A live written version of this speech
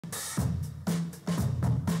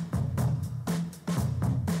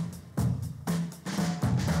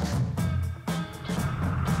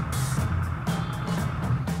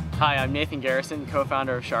Hi, I'm Nathan Garrison,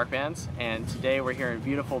 co-founder of Sharkbanz, and today we're here in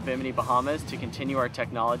beautiful Bimini, Bahamas to continue our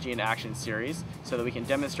Technology in Action series so that we can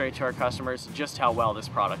demonstrate to our customers just how well this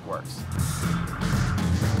product works.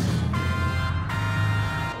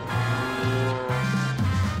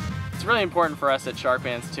 It's really important for us at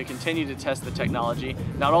Sharkbanz to continue to test the technology,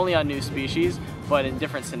 not only on new species, but in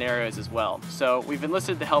different scenarios as well. So we've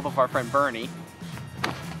enlisted the help of our friend Bernie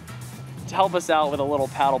to help us out with a little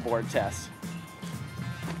paddleboard test.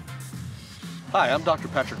 Hi, I'm Dr.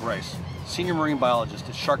 Patrick Rice, Senior Marine Biologist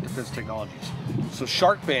at SharkDefense Technologies. So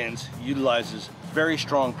Sharkbanz utilizes very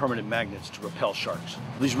strong permanent magnets to repel sharks.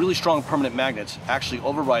 These really strong permanent magnets actually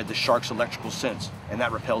override the shark's electrical sense, and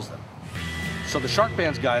that repels them. So the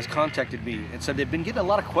Sharkbanz guys contacted me and said they've been getting a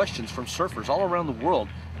lot of questions from surfers all around the world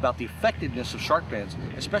about the effectiveness of Sharkbanz,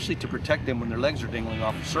 especially to protect them when their legs are dangling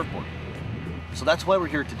off the surfboard. So that's why we're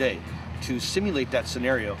here today, to simulate that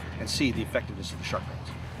scenario and see the effectiveness of the Sharkbanz.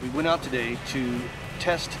 We went out today to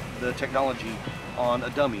test the technology on a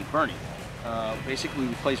dummy, Bernie. Basically,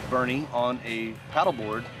 we placed Bernie on a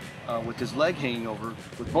paddleboard with his leg hanging over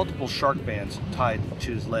with multiple Sharkbanz tied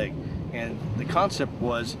to his leg. And the concept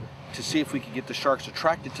was to see if we could get the sharks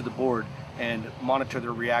attracted to the board and monitor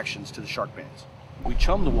their reactions to the Sharkbanz. We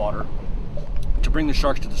chummed the water to bring the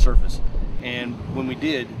sharks to the surface. And when we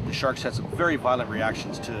did, the sharks had some very violent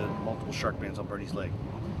reactions to multiple Sharkbanz on Bernie's leg.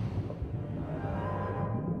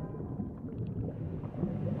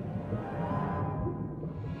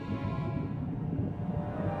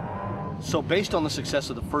 So based on the success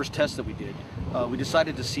of the first test that we did, we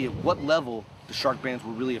decided to see at what level the Sharkbanz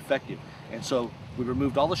were really effective. And so we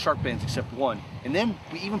removed all the Sharkbanz except one. And then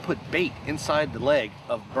we even put bait inside the leg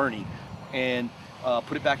of Bernie and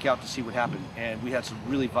put it back out to see what happened. And we had some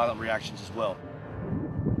really violent reactions as well.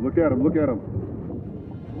 Look at him, look at him.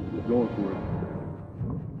 He's going for it.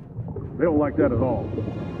 They don't like that at all.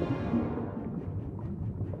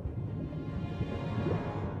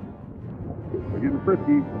 They're getting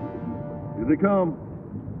frisky. Here they come.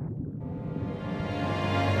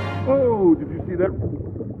 Oh, did you see that?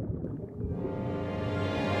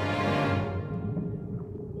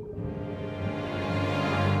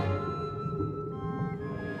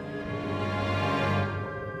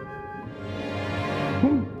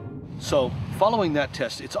 So following that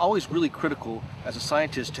test, it's always really critical as a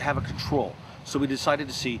scientist to have a control. So we decided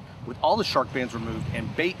to see, with all the Sharkbanz removed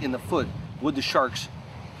and bait in the foot, would the sharks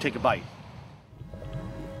take a bite?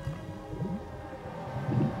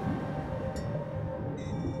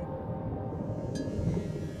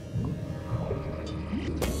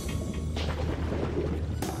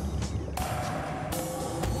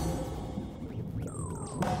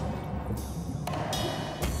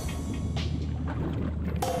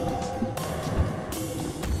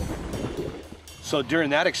 So during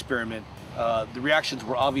that experiment, the reactions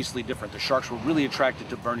were obviously different. The sharks were really attracted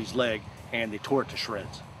to Bernie's leg and they tore it to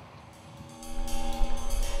shreds.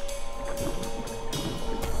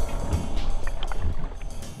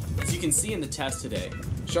 As you can see in the test today,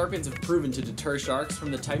 Sharkbanz have proven to deter sharks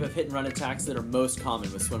from the type of hit-and-run attacks that are most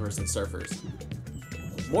common with swimmers and surfers.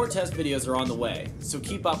 More test videos are on the way, so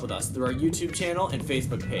keep up with us through our YouTube channel and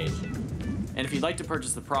Facebook page. And if you'd like to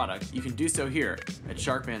purchase the product, you can do so here at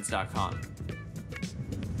sharkbanz.com.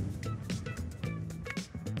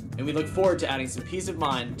 And we look forward to adding some peace of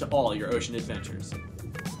mind to all your ocean adventures.